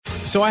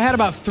So I had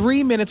about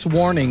 3 minutes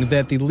warning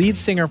that the lead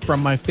singer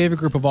from my favorite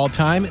group of all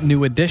time,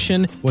 New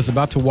Edition, was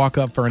about to walk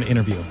up for an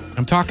interview.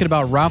 I'm talking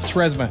about Ralph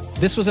Tresvant.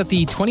 This was at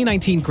the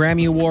 2019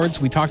 Grammy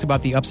Awards. We talked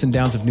about the ups and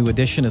downs of New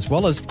Edition as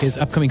well as his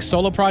upcoming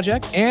solo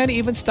project, and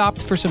even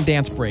stopped for some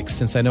dance breaks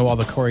since I know all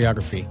the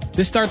choreography.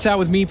 This starts out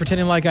with me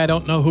pretending like I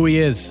don't know who he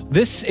is.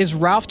 This is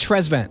Ralph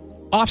Tresvant,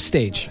 off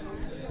stage.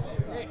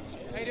 Hey,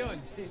 how you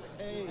doing?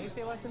 Hey. Can you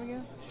say last name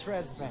again?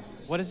 Tresvant.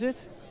 What is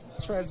it?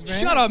 Tresvant.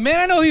 Shut up,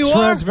 man. I know who you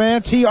are.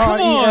 Tresvant.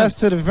 T-R-E-S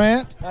to the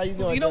Vant. How you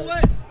doing? You know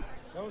what?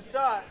 Don't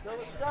start.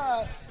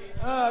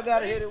 I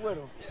gotta hit it with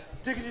him.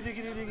 Diggity.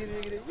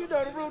 You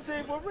know the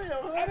routine for real,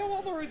 huh? I know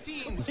all the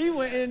routines. He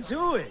went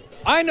into it.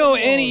 I know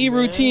any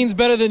routines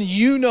better than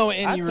you know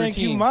any routines. I think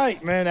you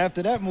might, man.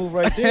 After that move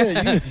right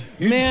there,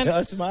 you Man,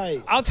 just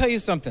might. I'll tell you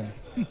something.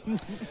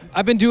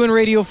 I've been doing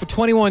radio for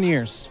 21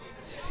 years.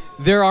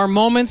 There are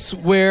moments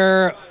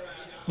where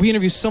we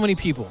interview so many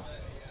people,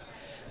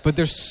 but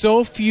there's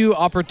so few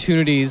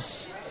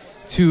opportunities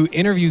to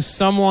interview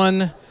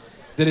someone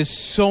that is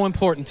so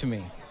important to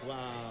me. Wow.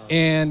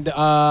 And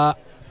I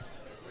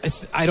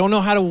don't know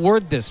how to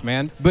word this,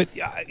 man, but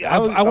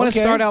I want to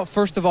start out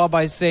first of all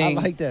by saying,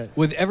 I like that.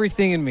 With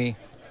everything in me,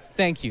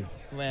 thank you.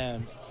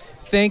 Man.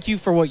 Thank you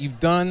for what you've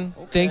done.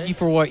 Okay. Thank you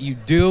for what you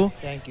do.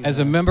 Thank you, as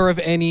a man. member of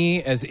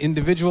NE, as an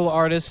individual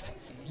artist,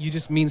 you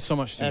just mean so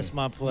much to me. That's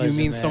my pleasure. You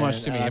mean man. so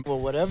much to me. Well,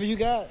 whatever you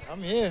got,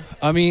 I'm here.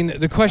 I mean,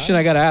 the question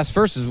I got to ask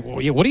first is,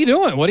 what are you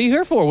doing? What are you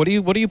here for? What are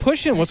you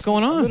pushing? What's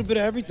going A on? little bit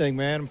of everything,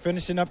 man. I'm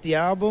finishing up the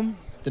album,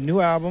 the new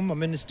album.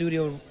 I'm in the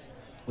studio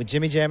with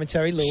Jimmy Jam and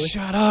Terry Lewis.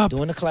 Shut up.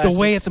 Doing the classics. The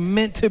way it's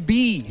meant to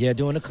be. Yeah,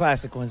 doing the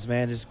classic ones,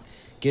 man. Just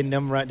getting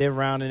them right. They're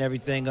rounding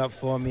everything up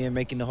for me and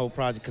making the whole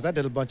project. Because I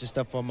did a bunch of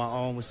stuff on my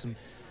own with some,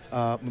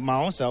 my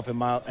own self and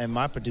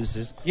my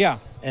producers. Yeah.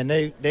 And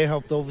they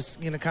helped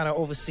kind of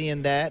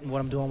overseeing that and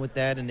what I'm doing with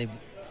that, and they've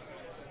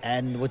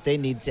adding what they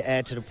need to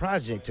add to the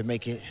project to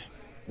make it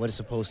what it's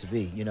supposed to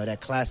be. You know,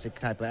 that classic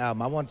type of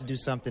album. I wanted to do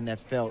something that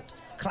felt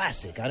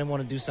classic. I didn't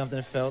want to do something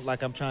that felt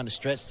like I'm trying to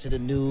stretch to the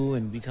new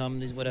and become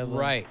these whatever.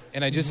 Right.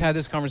 And I just had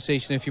this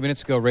conversation a few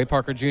minutes ago. Ray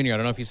Parker Jr. I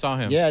don't know if you saw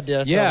him. Yeah, I did.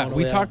 I saw him on the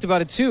we way talked out.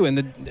 about it too,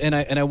 and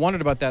I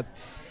wondered about that.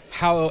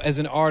 How, as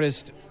an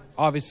artist,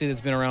 obviously that's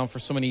been around for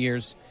so many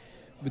years,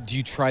 but do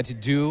you try to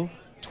do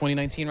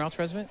 2019 Ralph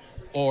Tresvant,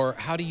 or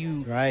how do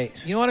you? Right.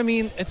 You know what I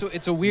mean?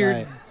 It's a weird.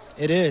 Right.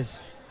 It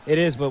is.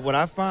 But what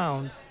I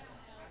found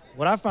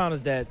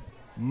is that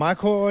my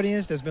core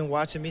audience that's been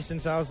watching me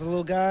since I was a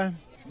little guy,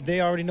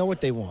 they already know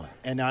what they want,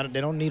 and they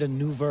don't need a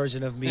new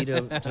version of me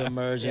to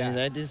emerge. Yeah. And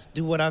they just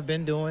do what I've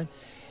been doing,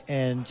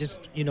 and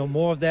just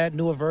more of that,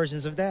 newer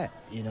versions of that.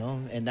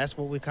 And that's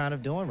what we're kind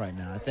of doing right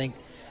now. I think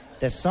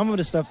that some of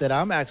the stuff that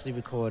I'm actually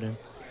recording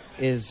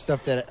is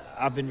stuff that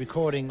I've been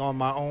recording on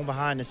my own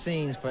behind the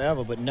scenes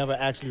forever, but never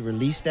actually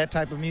released that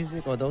type of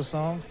music or those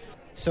songs.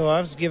 So I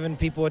was giving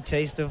people a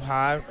taste of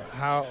how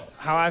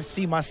I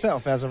see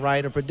myself as a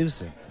writer,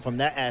 producer from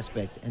that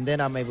aspect. And then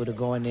I'm able to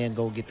go in there and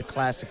go get the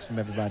classics from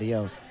everybody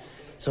else.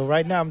 So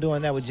right now I'm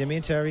doing that with Jimmy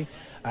and Terry.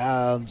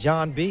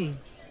 John B.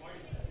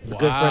 is a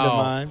good friend of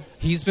mine.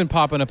 He's been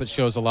popping up at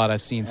shows a lot.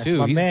 I've seen That's too.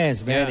 my He's,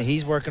 man's, man. yeah. And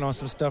he's working on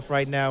some stuff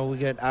right now.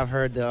 I've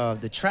heard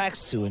the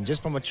tracks too. And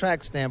just from a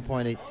track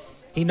standpoint,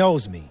 he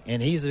knows me.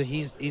 And he's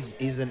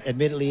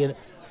admittedly an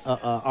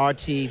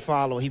RT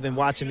follower. He's been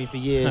watching me for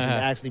years and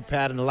actually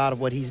patterned a lot of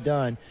what he's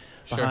done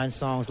behind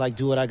songs like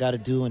Do What I Gotta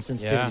Do and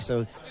Sensitivity. Yeah.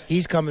 So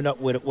he's coming up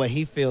with what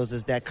he feels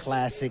is that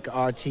classic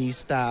RT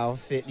style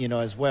fit,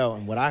 as well.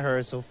 And what I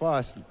heard so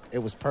far, it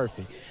was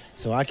perfect.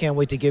 So I can't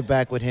wait to get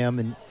back with him.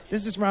 And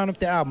this is round up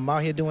the album. I'm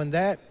out here doing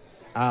that.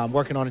 I'm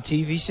working on a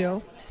TV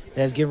show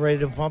that's getting ready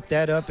to pump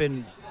that up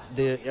in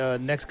the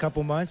next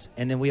couple months.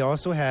 And then we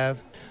also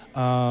have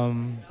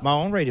my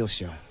own radio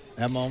show.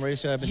 I have my own radio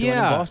show I've been doing in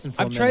Boston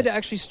for a I've minute. tried to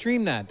actually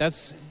stream that.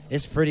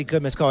 It's pretty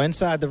good. It's called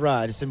Inside the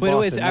Ride. It's in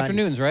Boston. It's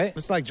afternoons, right?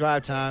 It's like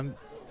drive time,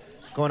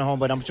 going home.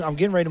 But I'm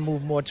getting ready to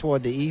move more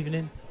toward the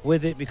evening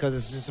with it because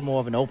it's just more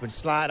of an open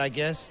slot, I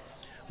guess.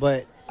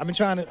 But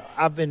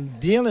I've been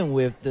dealing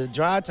with the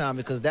drive time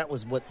because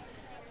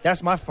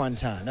that's my fun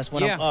time. That's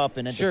when I'm up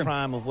and at the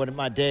prime of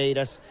my day.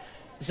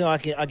 So I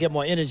get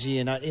more energy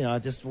and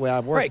just the way I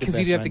work. Right,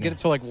 because you have to get it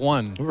to like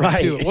 1.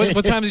 Right. 2.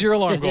 What time does your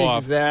alarm go off?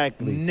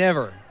 Exactly.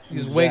 Never.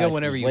 You just wake up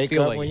whenever you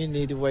feel like Wake up when you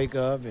need to wake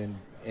up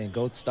and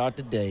go start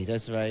the day.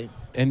 That's right.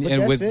 And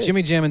that's with it.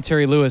 Jimmy Jam and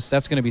Terry Lewis,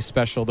 that's going to be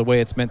special the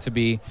way it's meant to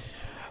be.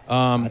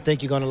 I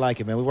think you're going to like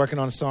it, man. We're working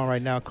on a song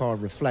right now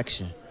called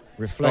Reflection.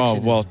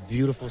 Reflection is a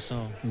beautiful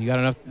song. You got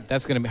enough.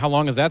 That's going to be. How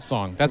long is that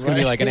song? That's going to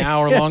be like an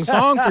hour-long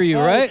song for you,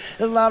 right?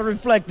 There's a lot of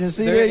reflecting.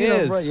 See, there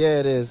is.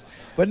 Yeah, it is.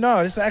 But no,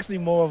 it's actually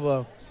more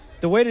of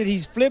the way that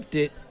he's flipped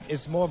it,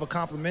 it's more of a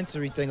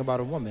complimentary thing about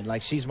a woman.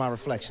 Like, she's my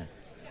reflection.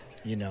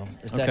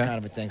 It's that kind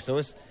of a thing.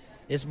 So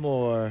it's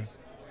more.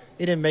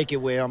 It didn't make it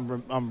where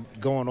I'm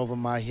going over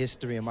my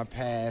history and my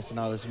past and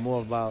all this.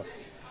 More about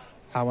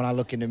how when I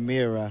look in the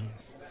mirror,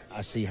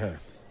 I see her.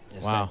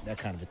 It's that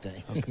kind of a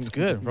thing. It's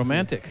good.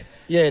 Romantic.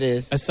 Yeah, it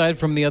is. Aside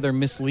from the other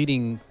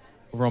misleading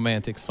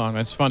romantic song.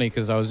 It's funny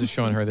because I was just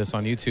showing her this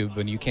on YouTube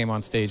when you came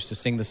on stage to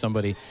sing to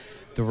somebody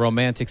the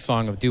romantic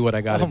song of Do What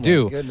I Gotta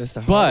Do. Goodness,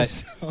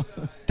 but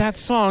that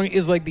song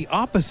is like the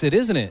opposite,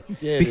 isn't it?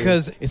 Yeah,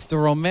 because it's the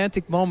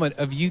romantic moment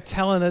of you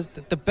telling us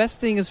that the best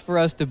thing is for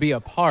us to be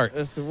apart.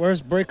 It's the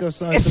worst breakup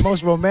song. It's the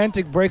most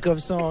romantic breakup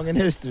song in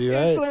history,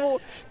 right?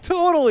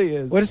 Totally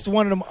is. Well, it's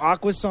one of them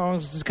awkward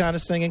songs to kind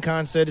of sing in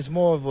concert. It's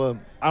more of a,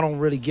 I don't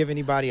really give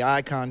anybody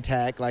eye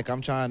contact. Like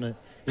I'm trying to,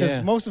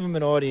 because most of them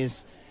in the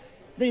audience,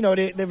 you know,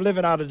 they're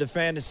living out of the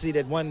fantasy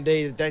that one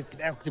day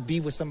that could be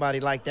with somebody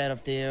like that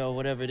up there or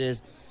whatever it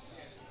is.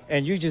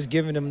 And you're just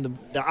giving them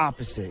the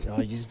opposite.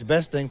 The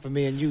best thing for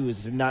me and you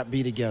is to not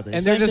be together.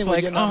 And they're just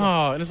like,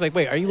 oh. And it's like,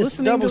 wait, are you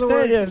listening to the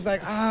words? Yeah, it's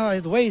like,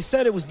 the way he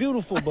said it was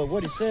beautiful, but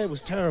what he said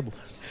was terrible.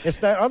 It's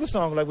that other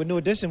song, like with New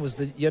Edition, was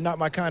the You're Not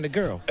My Kind of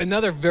Girl.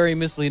 Another very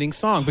misleading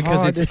song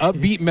because it's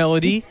upbeat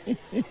melody,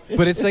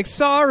 but it's like,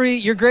 sorry,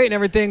 you're great and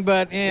everything,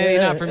 but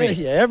you're not for me.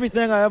 Yeah,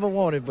 everything I ever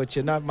wanted, but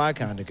you're not my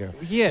kind of girl.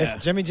 Yeah. It's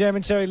Jimmy Jam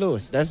and Terry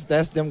Lewis.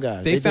 That's them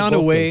guys. They found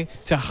a way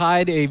to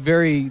hide a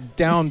very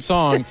down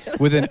song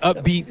with an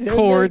upbeat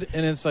chord,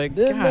 and it's like,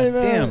 God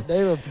damn.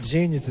 They were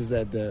geniuses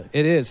at that.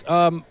 It is.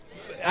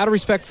 Out of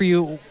respect for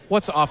you,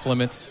 what's off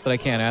limits that I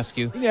can't ask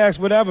you? You can ask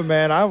whatever,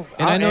 man.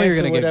 I know you're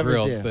going to get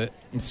grilled, but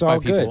it's all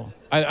good. People.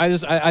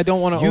 I don't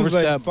want to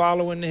overstep. You've been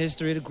following the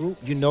history of the group.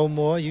 You know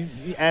more. You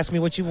ask me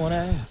what you want to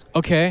ask.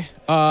 Okay.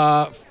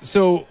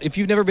 So if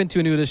you've never been to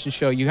a New Edition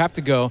show, you have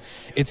to go.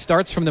 It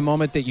starts from the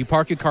moment that you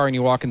park your car and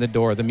you walk in the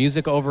door. The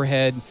music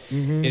overhead,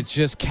 it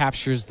just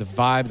captures the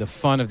vibe, the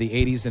fun of the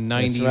 80s and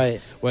 90s. That's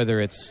right. Whether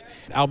it's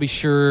I'll Be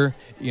Sure,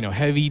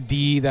 Heavy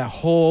D, that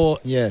whole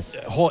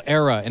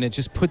era, and it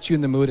just puts you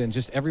in the mood, and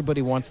just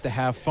everybody wants to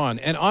have fun.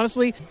 And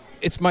honestly,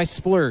 it's my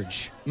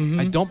splurge.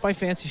 I don't buy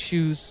fancy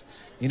shoes.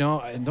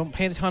 I don't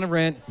pay a ton of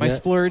rent. My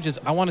splurge is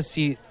I want to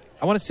sit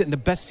in the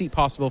best seat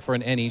possible for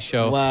an NE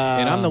show. Wow.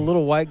 And I'm the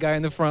little white guy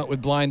in the front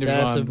with blinders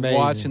on, amazing.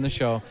 Watching the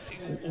show.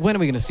 When are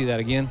we going to see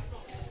that again?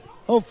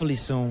 Hopefully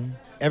soon.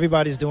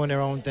 Everybody's doing their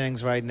own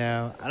things right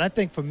now. And I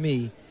think for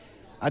me,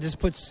 I just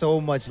put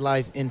so much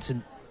life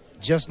into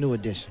just New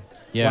Edition.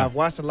 Yeah. Well, I've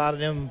watched a lot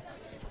of them,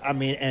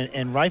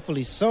 and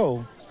rightfully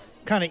so,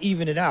 kind of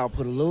even it out.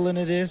 Put a little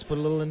into this, put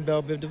a little in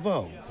Belle Biv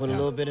DeVoe, put a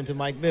little bit into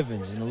Mike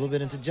Bivins, and a little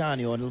bit into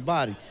Johnny or Little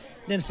Body.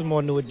 Then some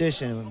more New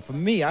Edition. And for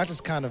me, I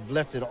just kind of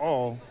left it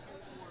all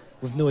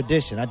with New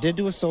Edition. I did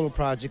do a solo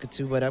project or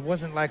two, but it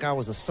wasn't like I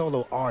was a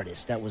solo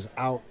artist that was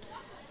out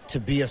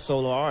to be a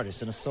solo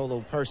artist and a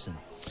solo person.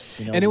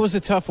 And it was a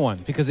tough one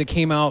because it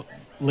came out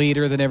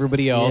later than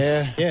everybody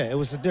else. Yeah, it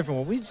was a different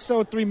one. We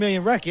sold 3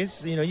 million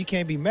records. You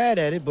can't be mad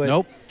at it, but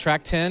nope.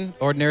 Track 10,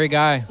 Ordinary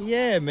Guy.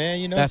 Yeah,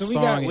 man. That so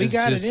song we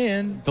got it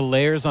in. The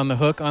layers on the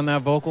hook on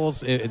that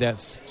vocals.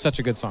 That's such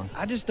a good song.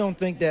 I just don't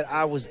think that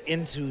I was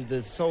into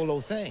the solo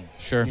thing.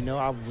 Sure.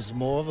 I was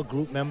more of a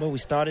group member. We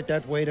started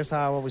that way. That's how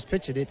I always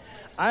pictured it.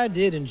 I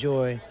did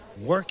enjoy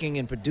working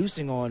and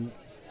producing on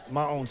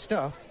my own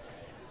stuff.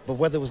 But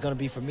whether it was going to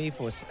be for me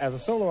as a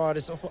solo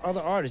artist or for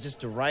other artists,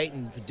 just to write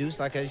and produce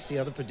like I see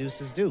other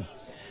producers do.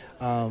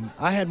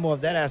 I had more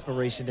of that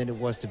aspiration than it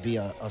was to be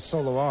a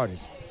solo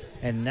artist.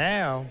 And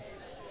now,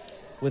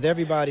 with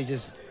everybody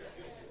just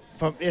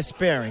it's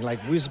sparing,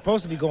 like we were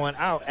supposed to be going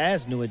out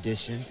as New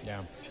Edition.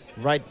 Yeah.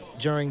 Right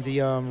during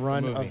the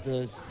run of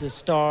the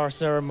Star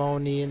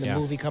ceremony and the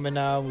movie coming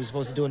out. We were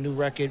supposed to do a new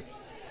record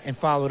and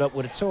follow it up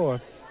with a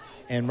tour.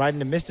 And right in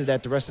the midst of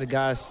that, the rest of the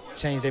guys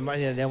changed their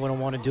mind. They don't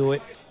want to do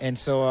it. And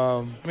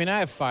so... I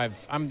have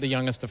 5. I'm the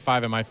youngest of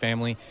 5 in my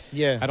family.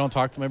 Yeah. I don't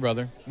talk to my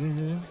brother.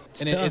 Mm-hmm.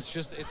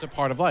 It's a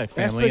part of life,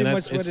 family. That's pretty and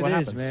much what it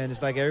happens. is, man.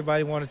 It's like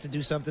everybody wanted to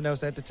do something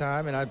else at the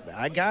time, and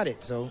I got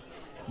it. So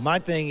my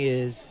thing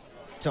is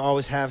to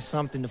always have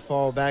something to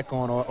fall back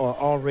on or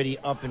already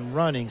up and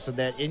running so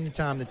that any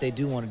time that they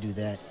do want to do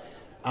that,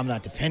 I'm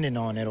not dependent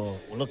on it or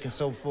looking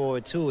so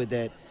forward to it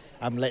that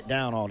I'm let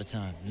down all the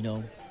time,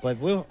 But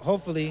we'll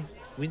hopefully...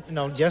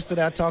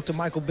 yesterday I talked to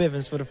Michael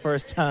Bivins for the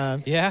first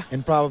time. Yeah.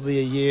 In probably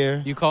a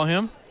year. You call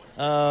him?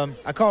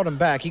 I called him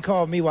back. He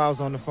called me while I was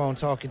on the phone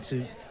talking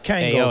to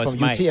Kango from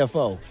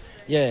UTFO.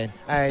 Yeah.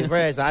 Hey,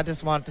 Rez, I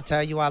just wanted to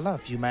tell you I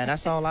love you, man.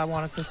 That's all I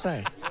wanted to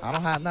say. I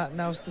don't have nothing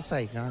else to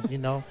say.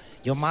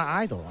 You're my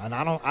idol. And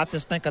I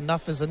just think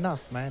enough is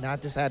enough, man. I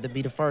just had to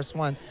be the first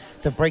one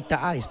to break the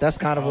ice. That's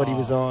kind of what he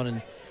was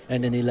on.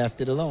 And then he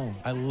left it alone.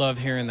 I love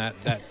hearing that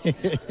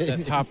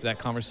that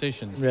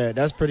conversation. Yeah,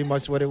 that's pretty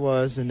much what it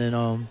was. And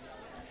then,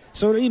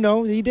 so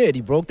he did.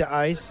 He broke the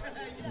ice.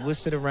 We'll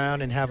sit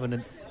around and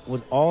having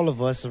with all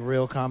of us a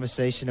real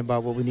conversation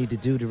about what we need to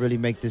do to really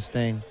make this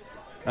thing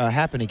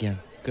happen again.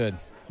 Good.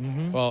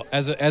 Mm-hmm. Well,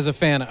 as a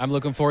fan, I'm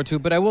looking forward to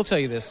it. But I will tell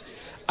you this: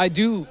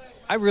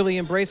 I really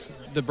embrace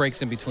the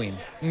breaks in between.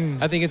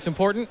 I think it's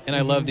important, and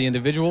I love the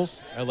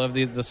individuals. I love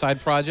the side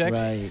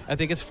projects. Right. I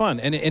think it's fun,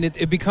 and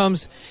it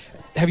becomes.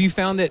 Have you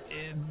found that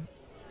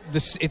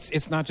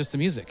it's not just the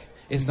music?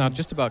 It's not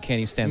just about Can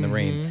You Stand the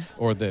Rain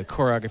or the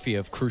choreography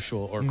of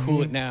Crucial or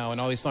Cool It Now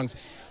and all these songs.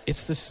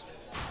 It's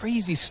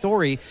crazy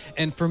story.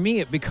 And for me,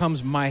 it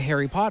becomes my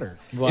Harry Potter.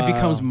 Wow. It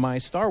becomes my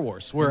Star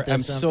Wars, where Ain't that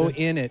I'm so something?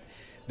 in it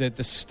that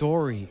the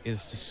story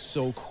is just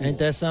so cool. Ain't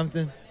that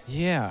something?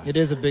 Yeah. It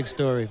is a big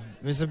story.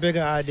 It's a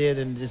bigger idea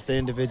than just the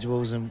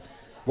individuals and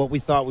what we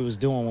thought we was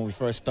doing when we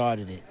first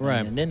started it.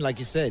 Right. And then, like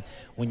you said,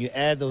 when you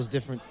add those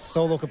different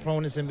solo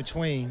components in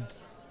between,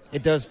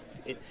 it does.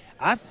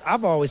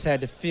 I've always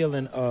had the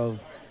feeling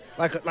of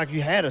like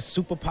you had a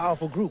super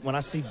powerful group. When I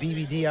see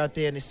BBD out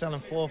there and they're selling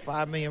 4 or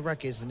 5 million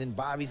records, and then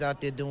Bobby's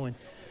out there doing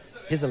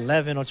his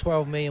 11 or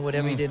 12 million,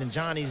 whatever he did, and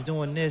Johnny's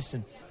doing this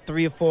and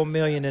 3 or 4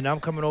 million, and I'm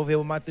coming over here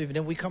with my 3. And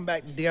then we come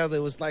back together.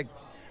 It was like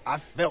I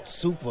felt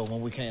super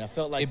when we came. I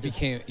felt like It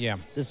became, yeah.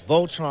 this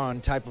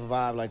Voltron type of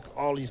vibe, like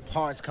all these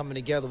parts coming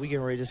together. We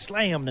getting ready to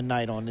slam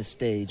tonight on this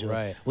stage, or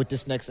Right. with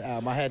this next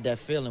album. I had that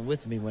feeling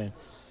with me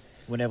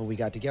whenever we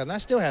got together, and I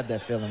still have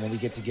that feeling when we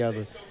get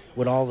together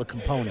with all the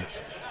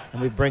components,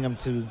 and we bring them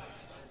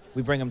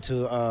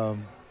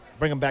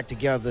back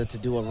together to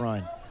do a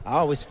run. I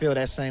always feel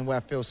that same way. I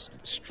feel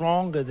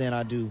stronger than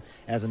I do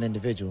as an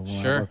individual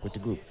when Sure. I work with the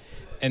group.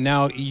 And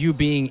now you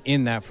being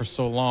in that for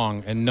so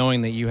long and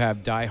knowing that you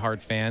have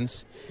diehard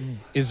fans,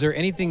 is there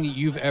anything that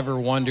you've ever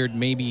wondered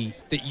maybe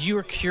that you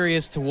were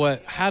curious to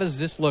how does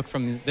this look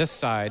from this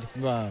side?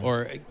 Wow.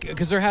 Or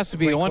because there has to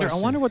be, Great I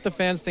question. wonder what the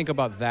fans think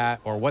about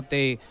that or what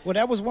they, Well,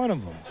 that was one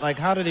of them. Like,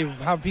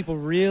 how people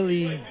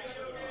really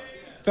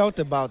felt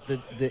about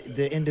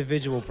the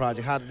individual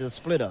project, how the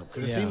split up.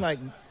 Because it Yeah. seemed like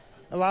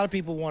a lot of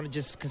people want to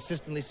just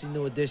consistently see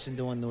New Edition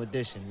doing New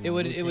Edition. it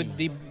would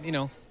be,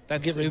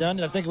 that's Get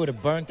redundant. I think it would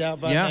have burnt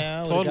out by Yeah,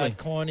 now. It totally. got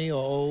corny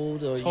or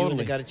old, or you Totally.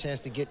 only got a chance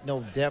to get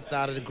no depth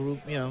out of the group.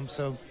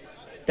 So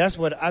that's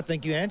what I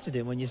think you answered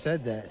it when you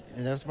said that,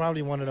 and that's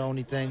probably one of the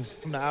only things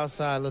from the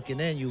outside looking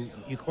in.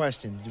 You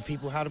question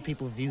how do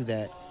people view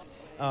that?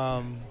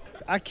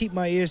 I keep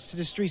my ears to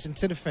the streets and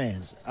to the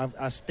fans.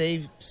 I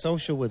stay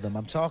social with them.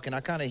 I'm talking.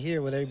 I kind of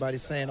hear what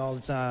everybody's saying all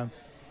the time,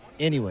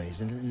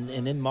 anyways.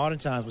 And in modern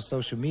times with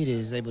social media,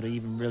 is able to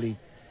even really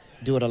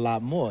do it a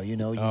lot more. You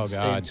Oh, stay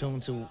in God. tune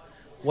to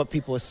what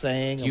people are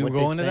saying. do and you what go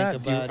they into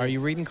think that? about Are it.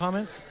 you reading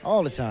comments?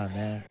 All the time,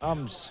 man.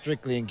 I'm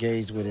strictly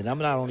engaged with it. I'm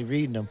not only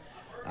reading them,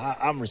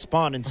 I'm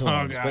responding to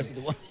them. God. Especially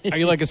the one. Are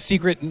you like a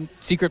secret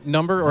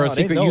number or No, a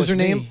they secret know it's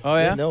username? me. Oh,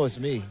 yeah? They know it's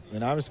me.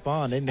 When I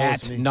respond, they know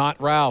it's At me.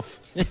 not Ralph.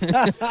 Wait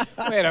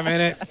a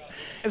minute.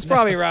 It's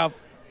probably Ralph.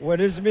 Well,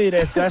 it's me.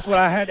 That's what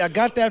I had. I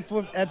got that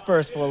at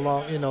first for a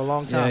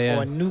long time. Yeah, yeah.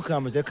 For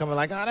newcomers, they're coming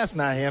like, that's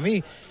not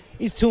him.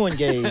 He's too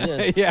engaged.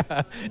 Yeah.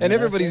 Yeah. And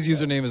everybody's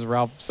that's it. username is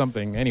Ralph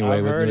something anyway.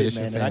 I've with heard New it,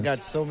 Edition man. And I fans. got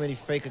so many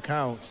fake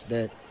accounts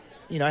that,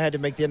 I had to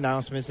make the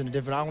announcements in the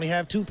different. I only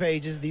have 2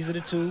 pages. These are the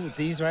 2 with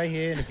these right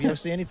here. And if you don't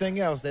see anything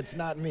else, that's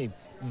not me.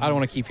 I don't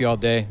want to keep you all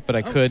day, but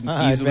I could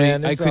fine, easily.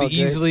 man. I It's could all good.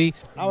 easily.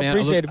 I man,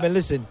 appreciate it, man.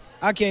 Listen,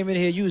 I came in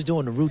here. You was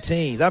doing the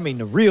routines. I mean,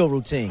 the real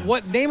routines.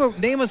 What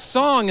name a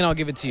song and I'll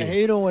give it to you.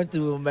 Hey, you don't went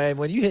through, man.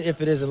 When you hit "If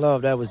It Isn't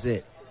Love," that was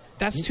it.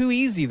 That's too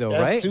easy though,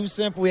 That's right? too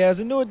simple. As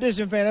a New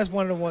Edition fan, that's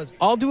one of the ones.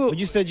 I'll do When it.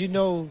 you said you're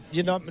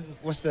not.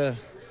 What's the?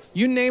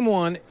 You name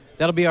one.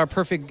 That'll be our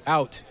perfect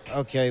out.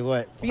 Okay,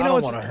 what? You I know don't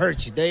what's- want to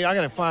hurt you, Dave. I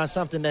gotta find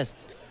something that's.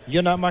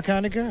 You're not my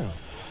kind of girl.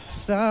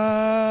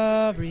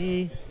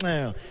 Sorry.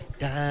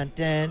 Dun,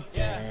 dun,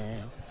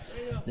 dun.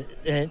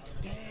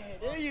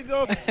 There you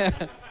go.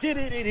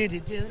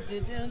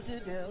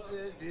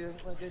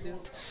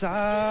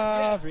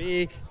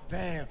 Sorry.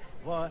 Bam.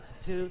 1,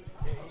 2. You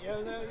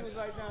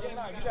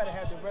gotta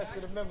have the rest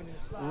of the memory to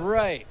slide.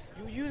 Right.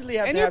 You usually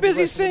have And to you're have the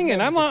busy rest of the singing.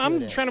 memory to I'm do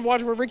that. trying to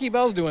watch what Ricky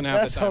Bell's doing half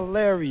That's the time.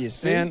 hilarious,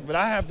 see? Man. But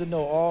I have to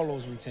know all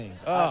those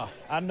routines. Oh.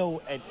 I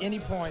know at any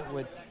point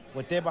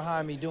what they're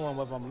behind me doing,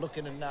 whether I'm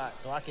looking or not,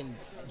 so I can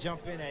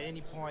jump in at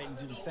any point and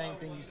do the same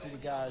thing you see the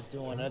guys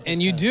doing.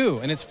 And you do,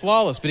 and it's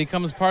flawless. But it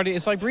becomes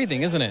it's like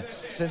breathing, isn't it?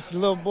 Since a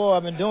little boy,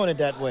 I've been doing it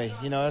that way.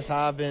 That's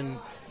how I've been.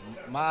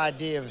 My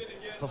idea of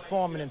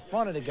performing in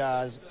front of the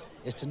guys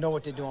is to know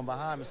what they're doing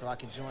behind me, so I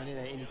can join in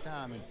at any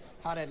time. And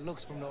how that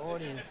looks from the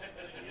audience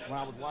when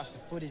I would watch the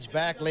footage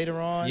back later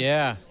on.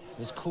 Yeah.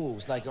 It's cool.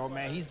 It's like, oh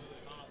man, he's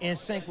in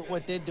sync with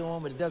what they're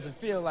doing, but it doesn't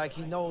feel like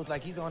he knows,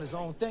 like he's on his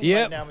own thing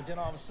Yep. right now. But then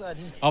all of a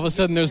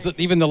sudden, There's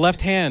even the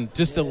left hand,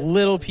 just a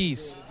little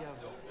piece.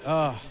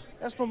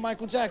 that's from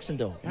Michael Jackson,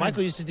 though.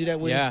 Michael used to do that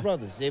with Yeah. his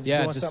brothers. They was Yeah,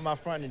 doing just- something out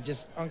front and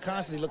just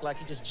unconsciously looked like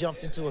he just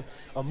jumped into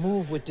a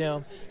move with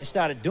them and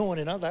started doing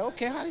it. I was like,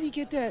 okay, how did he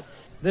get that?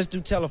 Let's do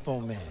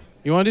Telephone Man.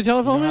 You want to do You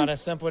telephone know how man? that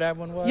simple that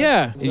one was?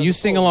 Yeah, We and you looked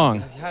sing forward. along.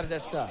 How did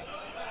that start?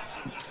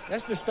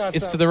 Let's just start.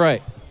 It's to something. the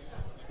right.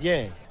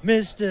 Yeah.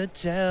 Mr.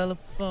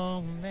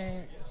 Telephone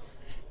Man,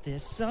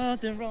 there's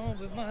something wrong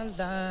with my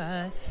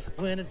line.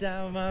 When I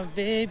dial my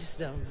baby's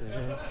number,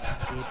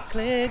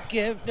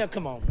 no,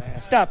 come on,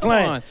 man. Stop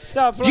playing. Come on.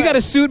 Stop playing. You got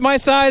a suit my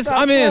size? Stop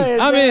I'm in. playing,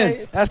 I'm man.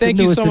 in. That's Thank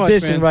the you newest so much,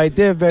 edition man. right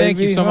there, baby. Thank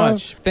you so huh?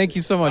 much. Thank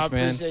you so much, I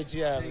man. appreciate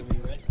you having me,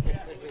 man.